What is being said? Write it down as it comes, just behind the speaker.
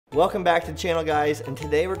Welcome back to the channel, guys, and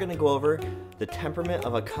today we're gonna go over the temperament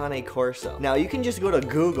of a Cane Corso. Now, you can just go to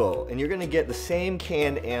Google and you're gonna get the same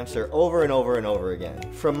canned answer over and over and over again.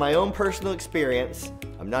 From my own personal experience,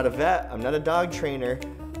 I'm not a vet, I'm not a dog trainer,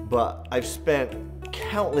 but I've spent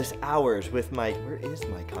countless hours with my, where is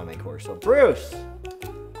my Cane Corso? Bruce,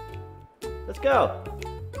 let's go.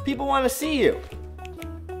 People wanna see you.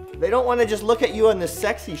 They don't wanna just look at you on this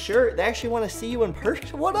sexy shirt, they actually wanna see you in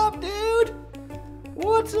person. What up, dude?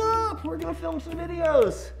 What's up? We're gonna film some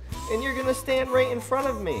videos and you're gonna stand right in front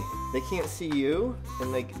of me. They can't see you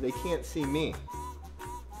and they can't see me.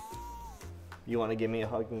 You wanna give me a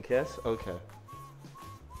hug and kiss? Okay.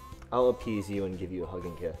 I'll appease you and give you a hug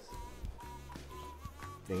and kiss.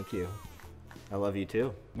 Thank you. I love you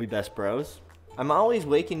too. We best bros. I'm always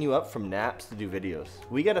waking you up from naps to do videos.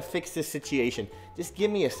 We gotta fix this situation. Just give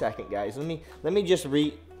me a second, guys. Let me just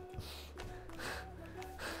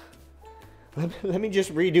Let me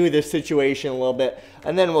just redo this situation a little bit,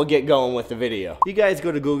 and then we'll get going with the video. If you guys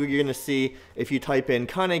go to Google, you're gonna see, if you type in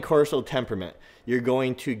Cane Corso Temperament, you're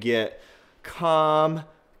going to get calm,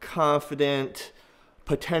 confident,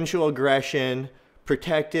 potential aggression,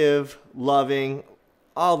 protective, loving,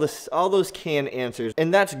 all those canned answers.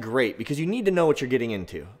 And that's great because you need to know what you're getting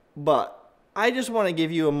into. But I just wanna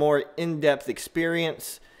give you a more in-depth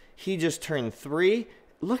experience. He just turned 3.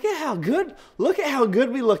 Look at how good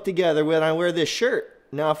we look together when I wear this shirt.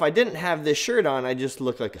 Now, if I didn't have this shirt on, I just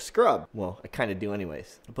look like a scrub. Well, I kind of do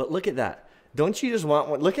anyways. But look at that. Don't you just want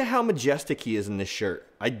one? Look at how majestic he is in this shirt.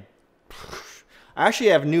 I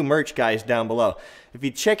actually have new merch, guys, down below. If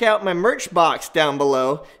you check out my merch box down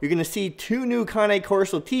below, you're gonna see 2 new Cane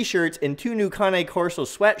Corso t-shirts and 2 new Cane Corso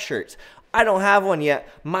sweatshirts. I don't have one yet.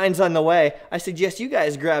 Mine's on the way. I suggest you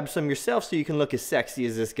guys grab some yourself so you can look as sexy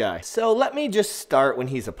as this guy. So let me just start when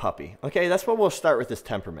he's a puppy. Okay, that's where we'll start with his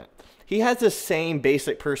temperament. He has the same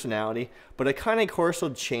basic personality, but a Cane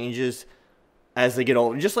Corso changes as they get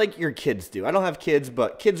older, just like your kids do. I don't have kids,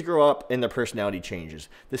 but kids grow up and their personality changes.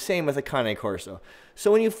 The same with a Cane Corso. So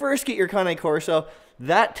when you first get your Cane Corso,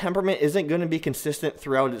 that temperament isn't gonna be consistent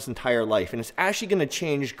throughout its entire life, and it's actually gonna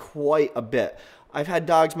change quite a bit. I've had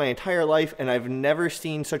dogs my entire life, and I've never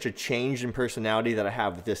seen such a change in personality that I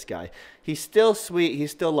have with this guy. He's still sweet,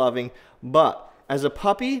 he's still loving, but as a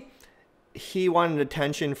puppy, he wanted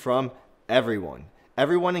attention from everyone.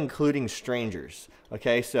 Everyone, including strangers.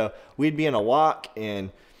 Okay, so we'd be in a walk,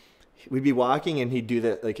 and we'd be walking, and he'd do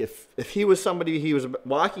that. Like if he was somebody he was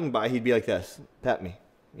walking by, he'd be like this, pet me.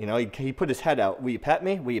 You know, he put his head out, will you pet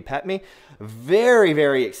me? Will you pet me? Very,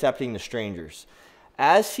 very accepting to strangers.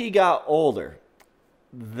 As he got older,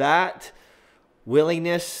 that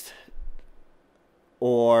willingness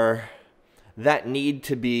or that need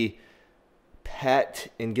to be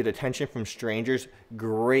pet and get attention from strangers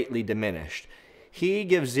greatly diminished. He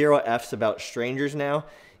gives 0 F's about strangers now.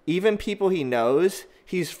 Even people he knows,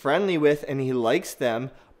 he's friendly with and he likes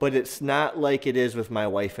them, but it's not like it is with my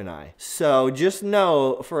wife and I. So just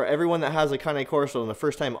know, for everyone that has a Cane Corso and the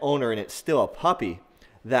first time owner and it's still a puppy,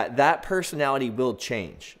 that personality will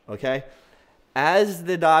change, okay? As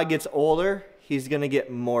the dog gets older, he's gonna get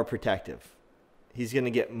more protective. He's gonna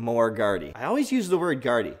get more guardy. I always use the word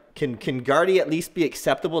guardy. Can guardy at least be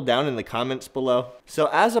acceptable down in the comments below? So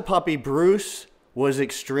as a puppy, Bruce was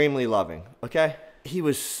extremely loving, okay? He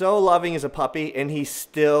was so loving as a puppy, and he's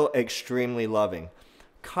still extremely loving.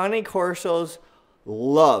 Cane Corsos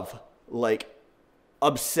love, like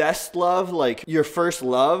obsessed love, like your first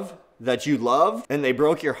love that you love and they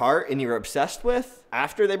broke your heart and you're obsessed with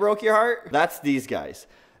after they broke your heart, that's these guys.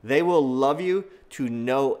 They will love you to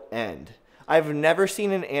no end. I've never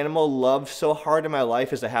seen an animal love so hard in my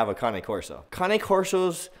life as I have a Cane Corso. Cane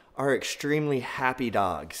Corsos are extremely happy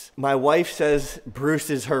dogs. My wife says Bruce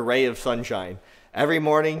is her ray of sunshine. Every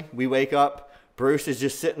morning we wake up, Bruce is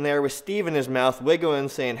just sitting there with Steve in his mouth, wiggling,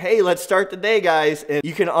 saying, hey, let's start the day, guys. And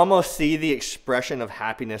you can almost see the expression of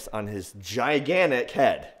happiness on his gigantic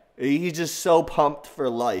head. He's just so pumped for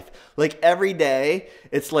life. Like every day,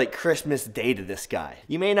 it's like Christmas Day to this guy.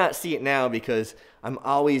 You may not see it now because I'm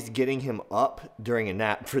always getting him up during a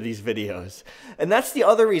nap for these videos. And that's the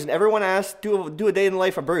other reason. Everyone asks, do a day in the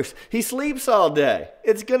life of Bruce. He sleeps all day.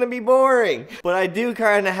 It's gonna be boring. But I do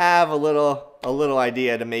kind of have a little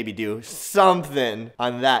idea to maybe do something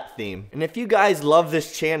on that theme. And if you guys love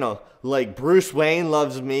this channel like Bruce Wayne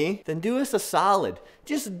loves me, then do us a solid.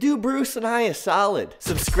 Just do Bruce and I a solid.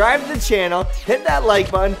 Subscribe to the channel, hit that like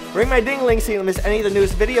button, ring my ding-a-ling so you don't miss any of the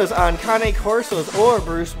newest videos on Cane Corsos or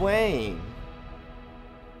Bruce Wayne.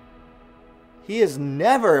 He is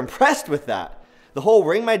never impressed with that. The whole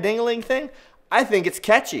ring my ding-a-ling thing, I think it's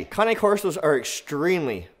catchy. Cane Corsos are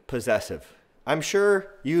extremely possessive. I'm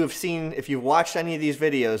sure you have seen, if you've watched any of these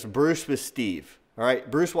videos, Bruce with Steve. All right,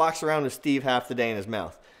 Bruce walks around with Steve half the day in his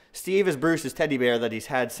mouth. Steve is Bruce's teddy bear that he's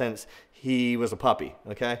had since he was a puppy,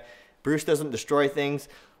 okay? Bruce doesn't destroy things.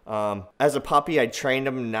 As a puppy, I trained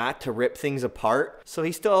him not to rip things apart, so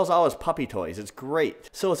he still has all his puppy toys. It's great.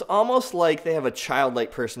 So it's almost like they have a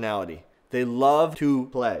childlike personality. They love to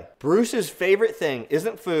play. Bruce's favorite thing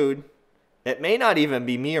isn't food. It may not even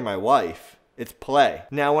be me or my wife. It's play.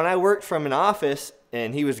 Now, when I worked from an office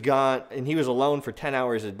and he was gone and he was alone for 10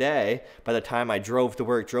 hours a day, by the time I drove to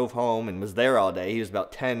work, drove home, and was there all day, he was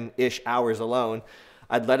about 10-ish hours alone.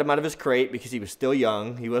 I'd let him out of his crate because he was still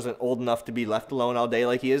young. He wasn't old enough to be left alone all day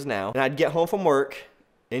like he is now. And I'd get home from work,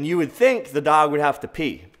 and you would think the dog would have to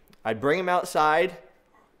pee. I'd bring him outside,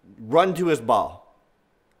 run to his ball.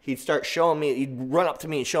 He'd start showing me, he'd run up to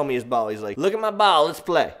me and show me his ball. He's like, look at my ball, let's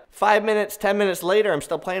play. 5 minutes, 10 minutes later, I'm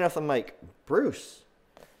still playing with him. I'm like, Bruce,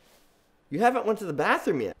 you haven't went to the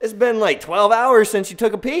bathroom yet. It's been like 12 hours since you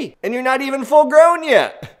took a pee, and you're not even full grown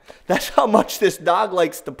yet. That's how much this dog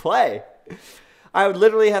likes to play. I would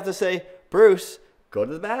literally have to say, Bruce, go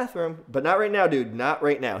to the bathroom. But not right now, dude, not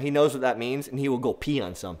right now. He knows what that means, and he will go pee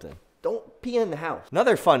on something. Don't pee in the house.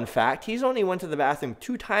 Another fun fact, he's only went to the bathroom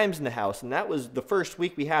 2 times in the house, and that was the first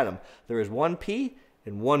week we had him. There was 1 pee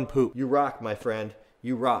and 1 poop. You rock, my friend.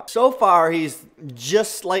 You rock. So far, he's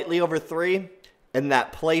just slightly over 3, and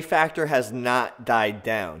that play factor has not died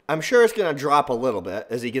down. I'm sure it's going to drop a little bit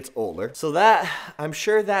as he gets older. So I'm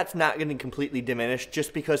sure that's not going to completely diminish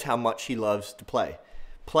just because how much he loves to play.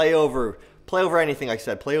 Play over anything, like I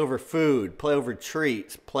said. Play over food, play over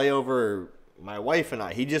treats, play over my wife and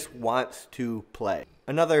I. He just wants to play.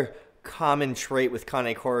 Another common trait with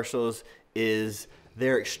Cane Corsos is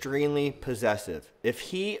they're extremely possessive. If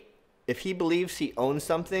he believes he owns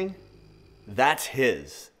something, that's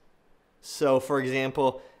his. So, for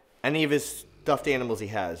example, any of his stuffed animals he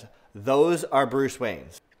has, those are Bruce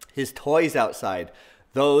Wayne's. His toys outside,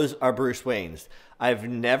 those are Bruce Wayne's. I've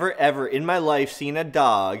never, ever in my life seen a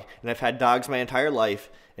dog, and I've had dogs my entire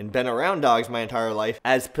life, and been around dogs my entire life,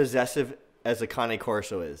 as possessive as a Cane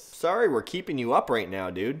Corso is. Sorry, we're keeping you up right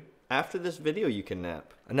now, dude. After this video, you can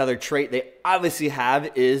nap. Another trait they obviously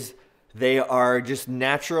have is they are just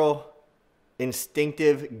natural,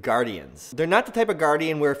 instinctive guardians. They're not the type of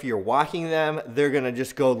guardian where if you're walking them, they're gonna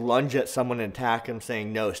just go lunge at someone and attack them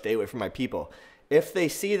saying, no, stay away from my people. If they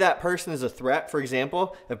see that person as a threat, for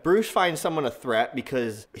example, if Bruce finds someone a threat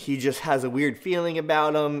because he just has a weird feeling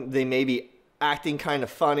about them, they may be acting kind of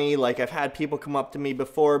funny. Like I've had people come up to me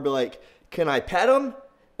before, be like, can I pet him?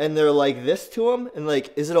 And they're like this to him, and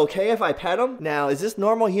like, is it okay if I pet him? Now, is this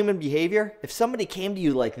normal human behavior? If somebody came to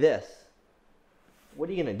you like this, what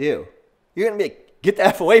are you gonna do? You're gonna be like, get the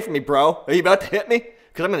F away from me, bro. Are you about to hit me?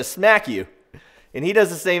 Because I'm gonna smack you. And he does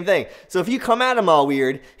the same thing. So if you come at him all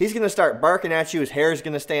weird, he's gonna start barking at you, his hair is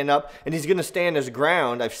gonna stand up, and he's gonna stand his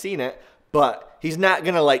ground. I've seen it, but he's not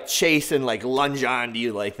gonna like chase and like lunge onto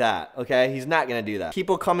you like that, okay? He's not gonna do that.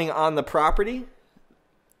 People coming on the property,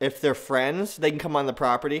 if they're friends, they can come on the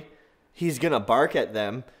property. He's gonna bark at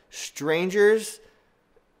them. Strangers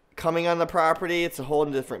coming on the property, it's a whole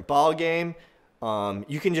different ball game.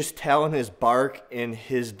 You can just tell in his bark and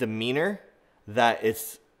his demeanor that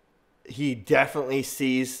he definitely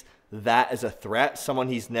sees that as a threat. Someone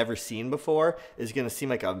he's never seen before is gonna seem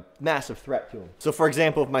like a massive threat to him. So for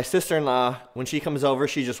example, if my sister-in-law, when she comes over,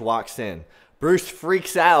 she just walks in. Bruce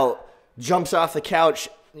freaks out, jumps off the couch,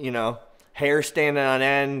 you know, hair standing on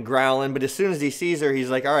end, growling, but as soon as he sees her, he's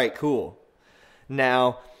like, all right, cool.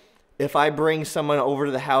 Now, if I bring someone over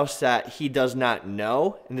to the house that he does not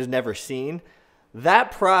know and has never seen,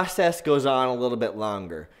 that process goes on a little bit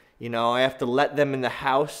longer. You know, I have to let them in the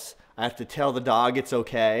house. I have to tell the dog it's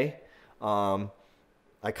okay.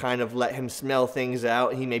 I kind of let him smell things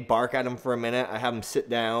out. He may bark at him for a minute. I have him sit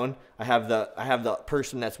down. I have the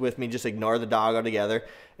person that's with me just ignore the dog altogether.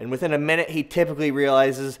 And within a minute, he typically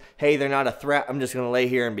realizes, hey, they're not a threat. I'm just going to lay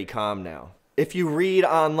here and be calm now. If you read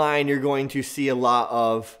online, you're going to see a lot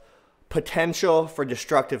of potential for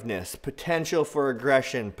destructiveness, potential for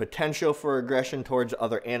aggression towards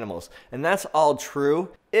other animals. And that's all true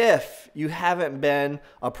if you haven't been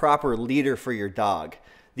a proper leader for your dog.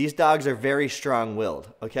 These dogs are very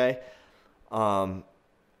strong-willed, okay?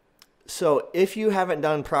 So if you haven't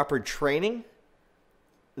done proper training,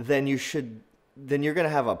 then you're going to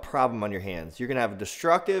have a problem on your hands. You're going to have a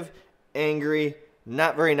destructive, angry,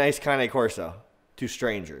 not very nice Cane Corso to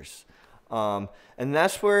strangers. And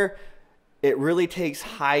that's where it really takes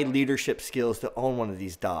high leadership skills to own one of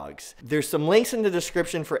these dogs. There's some links in the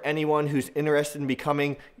description for anyone who's interested in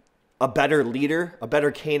becoming a better leader, a better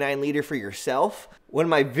canine leader for yourself. One of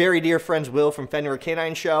my very dear friends, Will from Fender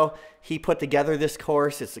Canine Show, he put together this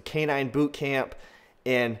course. It's a canine boot camp.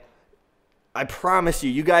 And I promise you,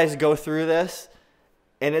 you guys go through this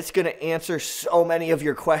and it's going to answer so many of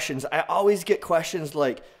your questions. I always get questions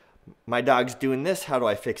like, my dog's doing this, how do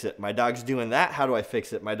I fix it? My dog's doing that, how do I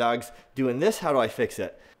fix it? My dog's doing this, how do I fix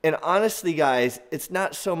it? And honestly, guys, it's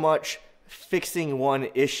not so much fixing one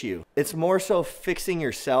issue. It's more so fixing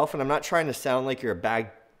yourself. And I'm not trying to sound like you're a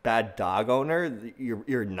bad dog owner.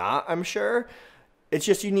 You're not, I'm sure. It's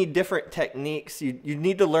just you need different techniques. You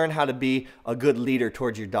need to learn how to be a good leader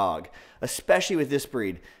towards your dog, especially with this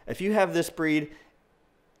breed. If you have this breed,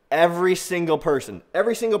 every single person,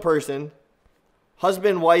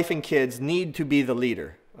 husband, wife, and kids need to be the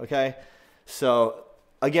leader, okay? So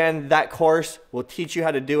again, that course will teach you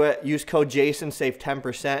how to do it. Use code Jason, save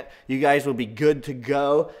 10%. You guys will be good to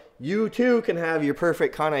go. You too can have your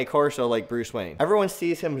perfect Cane Corso like Bruce Wayne. Everyone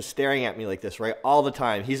sees him staring at me like this, right? All the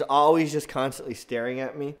time. He's always just constantly staring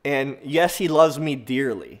at me. And yes, he loves me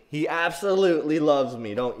dearly. He absolutely loves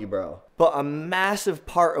me, don't you, bro? But a massive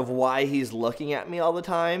part of why he's looking at me all the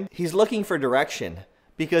time, he's looking for direction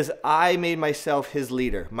because I made myself his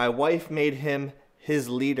leader. My wife made him his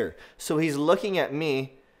leader. So he's looking at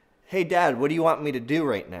me, hey, Dad, what do you want me to do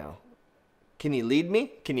right now? Can you lead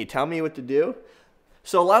me? Can you tell me what to do?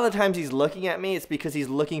 So a lot of the times he's looking at me, it's because he's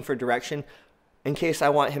looking for direction in case I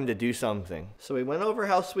want him to do something. So we went over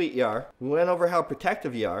how sweet you are. We went over how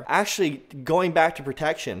protective you are. Actually, going back to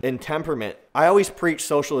protection and temperament, I always preach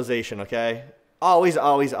socialization, okay? Always,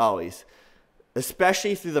 always, always.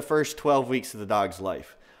 Especially through the first 12 weeks of the dog's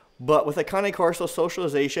life. But with a Cane Corso,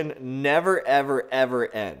 socialization never, ever,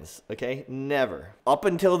 ever ends, okay? Never. Up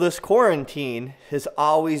until this quarantine has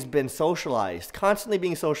always been socialized, constantly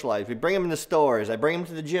being socialized. We bring him in the stores. I bring him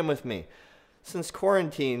to the gym with me. Since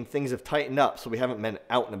quarantine, things have tightened up, so we haven't been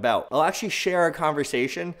out and about. I'll actually share a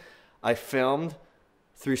conversation I filmed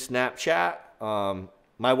through Snapchat.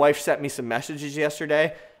 My wife sent me some messages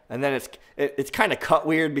yesterday. And then it's kind of cut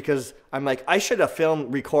weird because I'm like, I should have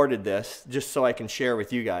recorded this just so I can share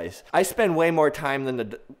with you guys. I spend way more time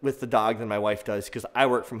with the dog than my wife does because I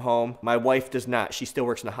work from home. My wife does not. She still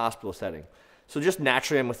works in a hospital setting. So just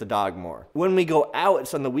naturally I'm with the dog more. When we go out,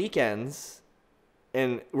 it's on the weekends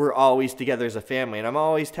and we're always together as a family. And I'm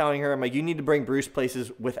always telling her, I'm like, you need to bring Bruce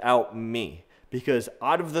places without me. Because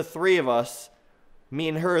out of the three of us, me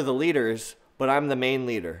and her are the leaders, but I'm the main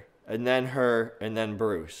leader. And then her, and then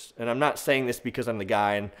Bruce. And I'm not saying this because I'm the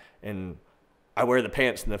guy and I wear the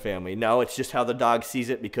pants in the family. No, it's just how the dog sees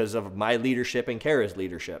it because of my leadership and Kara's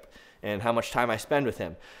leadership and how much time I spend with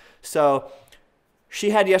him. So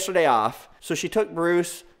she had yesterday off. So she took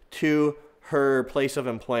Bruce to her place of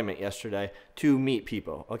employment yesterday to meet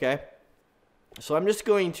people, okay? So I'm just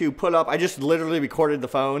going to put up, I just literally recorded the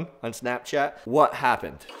phone on Snapchat. What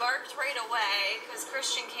happened? He barked right away because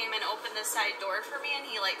Christian came and opened the side door for me and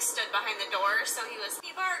he like stood behind the door. So he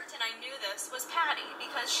barked and I knew this was Patty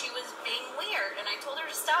because she was being weird and I told her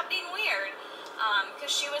to stop being weird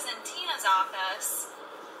because she was in Tina's office.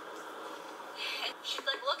 And she'd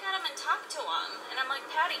like look at him and talk to him. And I'm like,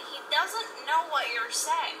 Patty, he doesn't know what you're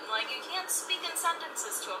saying. Like, you can't speak in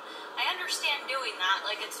sentences to him. I understand doing that.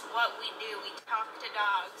 Like, it's what we do. We talk to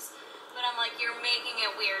dogs. But I'm like, you're making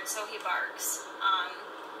it weird, so he barks.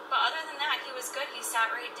 But other than that, he was good. He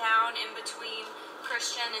sat right down in between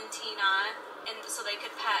Christian and Tina, and so they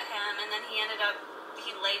could pet him. And then he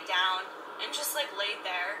laid down and just like laid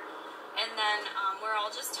there. And then we're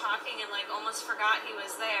all just talking and like almost forgot he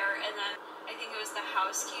was there. And then I think it was the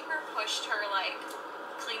housekeeper pushed her like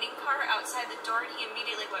cleaning cart outside the door and he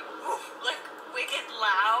immediately went woof, like wicked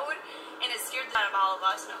loud. And it scared the out of all of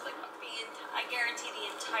us. And I was like, I guarantee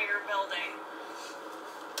the entire building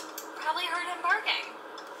probably heard him barking.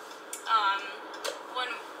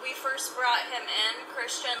 When we first brought him in,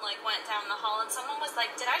 Christian like went down the hall and someone was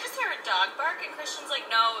like, did I just hear a dog bark? And Christian's like,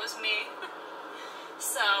 no, it was me.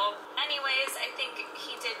 So anyways, I think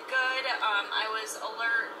he did good. I was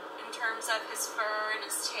alert in terms of his fur and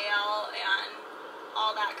his tail and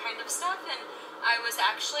all that kind of stuff. And I was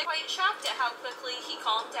actually quite shocked at how quickly he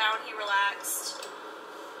calmed down, he relaxed,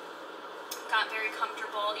 got very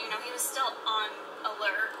comfortable. You know, he was still on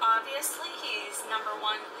alert, obviously. He's number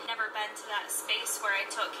one, never been to that space where I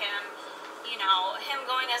took him. You know, him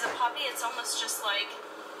going as a puppy, it's almost just like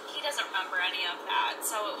he doesn't remember any of that.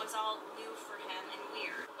 So it was all new for him and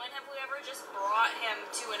weird. When have we ever just brought him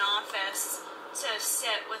to an office to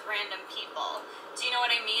sit with random people? Do you know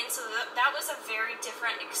what I mean? So that was a very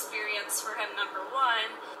different experience for him, number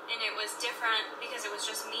one. And it was different because it was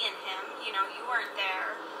just me and him. You know, you weren't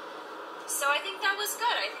there. So I think that was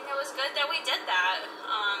good. I think that was good that we did that.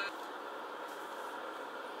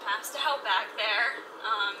 passed out back there.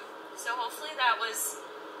 So hopefully that was,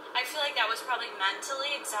 I feel like that was probably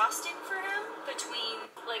mentally exhausting for him, between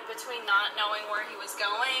not knowing where he was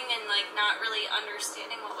going and like not really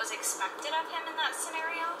understanding what was expected of him in that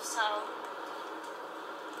scenario. So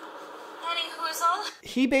anywhoozle.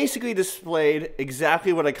 He basically displayed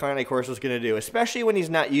exactly what a Cane Corso is going to do, especially when he's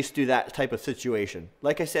not used to that type of situation.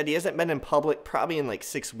 Like I said, he hasn't been in public probably in like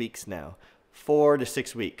 6 weeks now. 4 to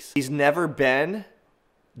 6 weeks. He's never been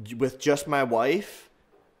with just my wife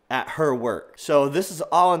at her work. So this is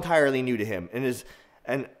all entirely new to him.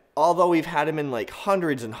 And although we've had him in like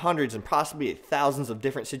hundreds and hundreds and possibly thousands of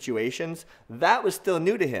different situations, that was still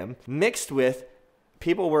new to him, mixed with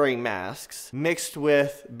people wearing masks, mixed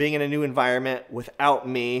with being in a new environment without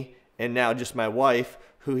me and now just my wife,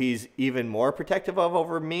 who he's even more protective of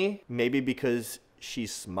over me, maybe because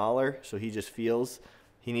she's smaller, so he just feels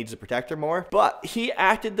he needs to protect her more. But he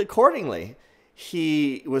acted accordingly.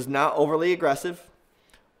 He was not overly aggressive.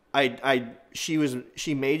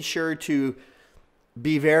 She made sure to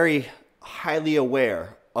be very highly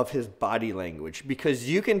aware of his body language, because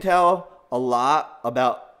you can tell a lot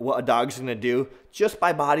about what a dog's going to do just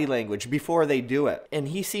by body language before they do it. And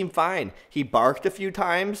he seemed fine. He barked a few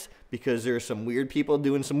times because there's some weird people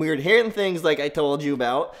doing some weird hand things like I told you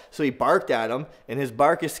about. So he barked at him, and his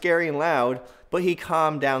bark is scary and loud, but he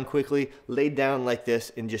calmed down quickly, laid down like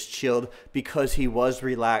this, and just chilled because he was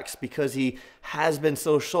relaxed, because he has been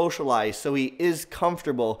so socialized, so he is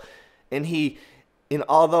comfortable. And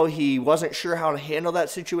although he wasn't sure how to handle that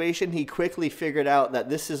situation, he quickly figured out that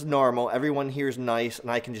this is normal, everyone here is nice, and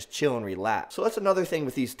I can just chill and relax. So that's another thing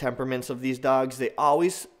with these temperaments of these dogs. They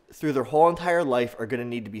always, through their whole entire life, are going to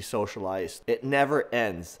need to be socialized. It never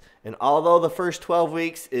ends. And although the first 12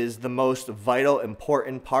 weeks is the most vital,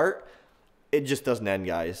 important part, it just doesn't end,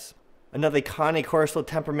 guys. Another Cane Corso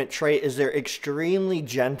temperament trait is they're extremely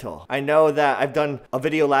gentle. I know that I've done a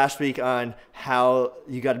video last week on how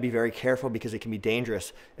you got to be very careful because it can be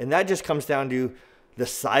dangerous. And that just comes down to the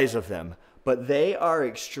size of them. But they are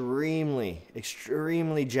extremely,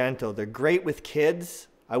 extremely gentle. They're great with kids.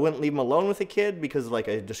 I wouldn't leave them alone with a kid because, like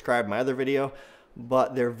I described in my other video,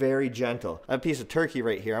 but they're very gentle. I have a piece of turkey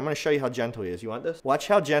right here. I'm going to show you how gentle he is. You want this? Watch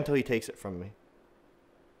how gentle he takes it from me.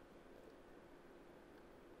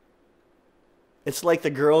 It's like the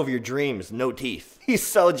girl of your dreams, no teeth. He's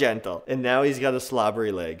so gentle. And now he's got a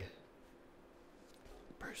slobbery leg.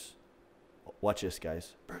 Bruce. Watch this,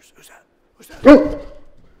 guys. Bruce, who's that? Who's that?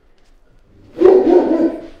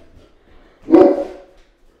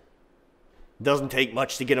 Doesn't take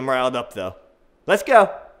much to get him riled up, though. Let's go.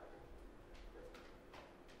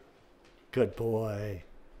 Good boy.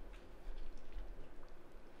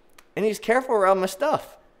 And he's careful around my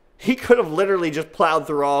stuff. He could have literally just plowed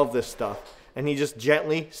through all of this stuff. And he just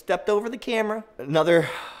gently stepped over the camera. Another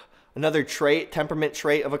temperament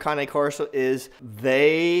trait of a Cane Corso is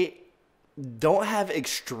they don't have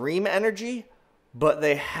extreme energy, but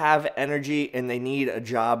they have energy and they need a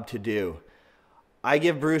job to do. I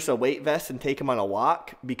give Bruce a weight vest and take him on a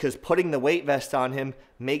walk because putting the weight vest on him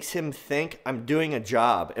makes him think I'm doing a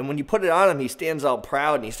job. And when you put it on him, he stands all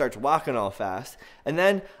proud and he starts walking all fast. And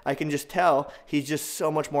then I can just tell he's just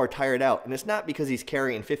so much more tired out. And it's not because he's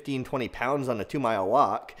carrying 15, 20 pounds on a 2-mile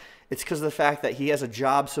walk. It's because of the fact that he has a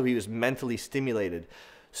job, so he was mentally stimulated.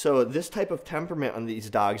 So this type of temperament on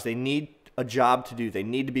these dogs, they need a job to do. They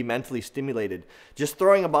need to be mentally stimulated. Just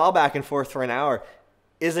throwing a ball back and forth for an hour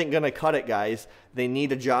isn't going to cut it, guys. They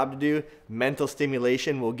need a job to do. Mental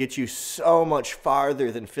stimulation will get you so much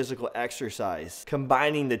farther than physical exercise.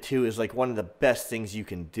 Combining the two is like one of the best things you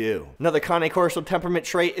can do. Another Cane Corso temperament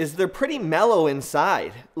trait is they're pretty mellow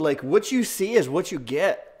inside. Like, what you see is what you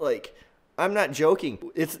get. Like, I'm not joking.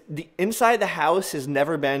 It's the inside the house has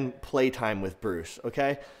never been playtime with Bruce,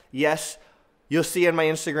 okay? Yes, you'll see on my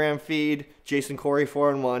Instagram feed, Jason Corey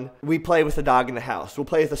 4-in-1, we play with the dog in the house. We'll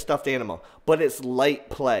play with a stuffed animal, but it's light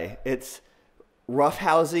play. It's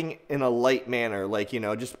roughhousing in a light manner, like, you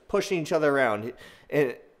know, just pushing each other around.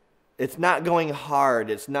 And it's not going hard.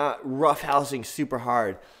 It's not roughhousing super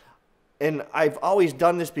hard. And I've always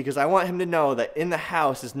done this because I want him to know that in the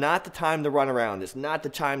house is not the time to run around. It's not the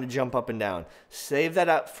time to jump up and down. Save that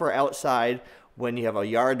up for outside when you have a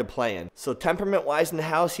yard to play in. So temperament-wise in the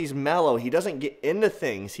house, he's mellow. He doesn't get into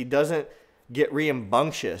things. He doesn't get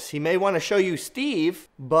rambunctious. He may want to show you Steve,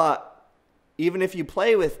 but even if you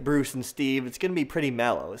play with Bruce and Steve, it's going to be pretty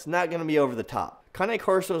mellow. It's not going to be over the top. Cane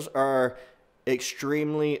Corsos are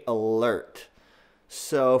extremely alert.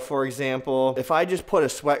 So, for example, if I just put a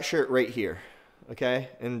sweatshirt right here, okay,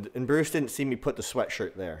 and Bruce didn't see me put the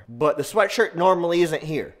sweatshirt there, but the sweatshirt normally isn't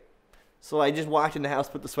here. So I just walked in the house,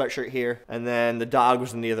 put the sweatshirt here, and then the dog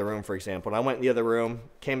was in the other room, for example. And I went in the other room,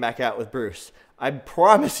 came back out with Bruce. I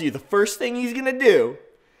promise you, the first thing he's gonna do,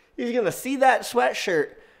 he's gonna see that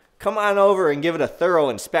sweatshirt, come on over and give it a thorough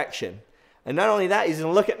inspection. And not only that, he's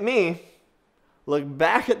gonna look at me, look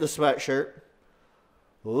back at the sweatshirt,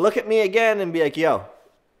 look at me again and be like, yo,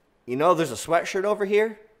 you know there's a sweatshirt over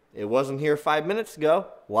here? It wasn't here 5 minutes ago.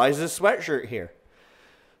 Why is this sweatshirt here?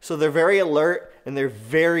 So they're very alert and they're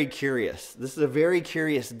very curious. This is a very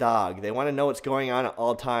curious dog. They want to know what's going on at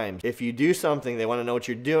all times. If you do something, they want to know what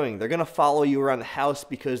you're doing. They're going to follow you around the house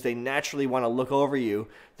because they naturally want to look over you.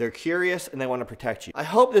 They're curious and they want to protect you. I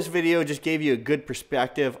hope this video just gave you a good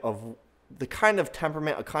perspective of the kind of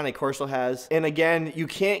temperament a Cane Corso has. And again, you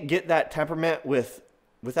can't get that temperament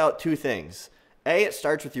without two things. A, it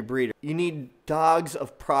starts with your breeder. You need dogs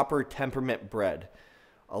of proper temperament bred.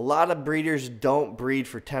 A lot of breeders don't breed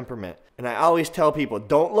for temperament. And I always tell people,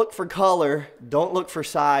 don't look for color, don't look for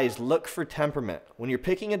size, look for temperament. When you're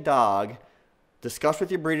picking a dog, discuss with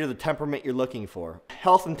your breeder the temperament you're looking for.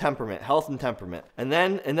 Health and temperament, health and temperament. And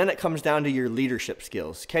then it comes down to your leadership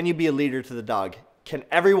skills. Can you be a leader to the dog? Can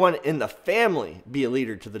everyone in the family be a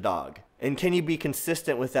leader to the dog? And can you be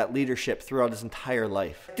consistent with that leadership throughout his entire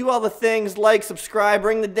life? Do all the things, like, subscribe,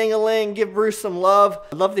 ring the ding-a-ling, give Bruce some love.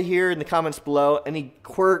 I'd love to hear in the comments below any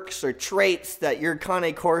quirks or traits that your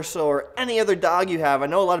Cane Corso or any other dog you have. I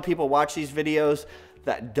know a lot of people watch these videos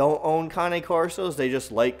that don't own Cane Corsos. They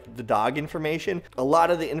just like the dog information. A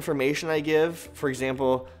lot of the information I give, for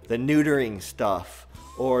example, the neutering stuff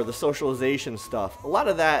or the socialization stuff, a lot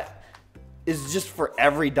of that is just for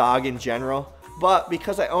every dog in general. But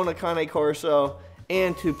because I own a Cane Corso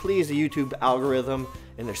and to please the YouTube algorithm,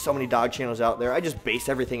 and there's so many dog channels out there, I just base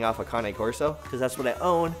everything off a Cane Corso because that's what I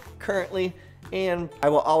own currently. And I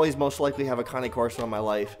will always most likely have a Cane Corso in my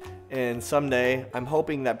life. And someday, I'm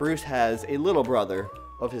hoping that Bruce has a little brother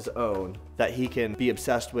of his own that he can be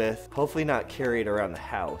obsessed with, hopefully not carry it around the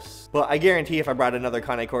house. But I guarantee if I brought another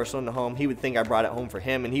Cane Corso in the home, he would think I brought it home for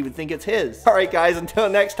him and he would think it's his. All right, guys, until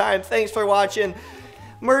next time, thanks for watching.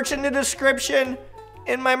 Merch in the description,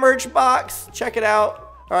 in my merch box. Check it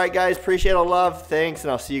out. All right, guys, appreciate all the love. Thanks,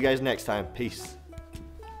 and I'll see you guys next time. Peace.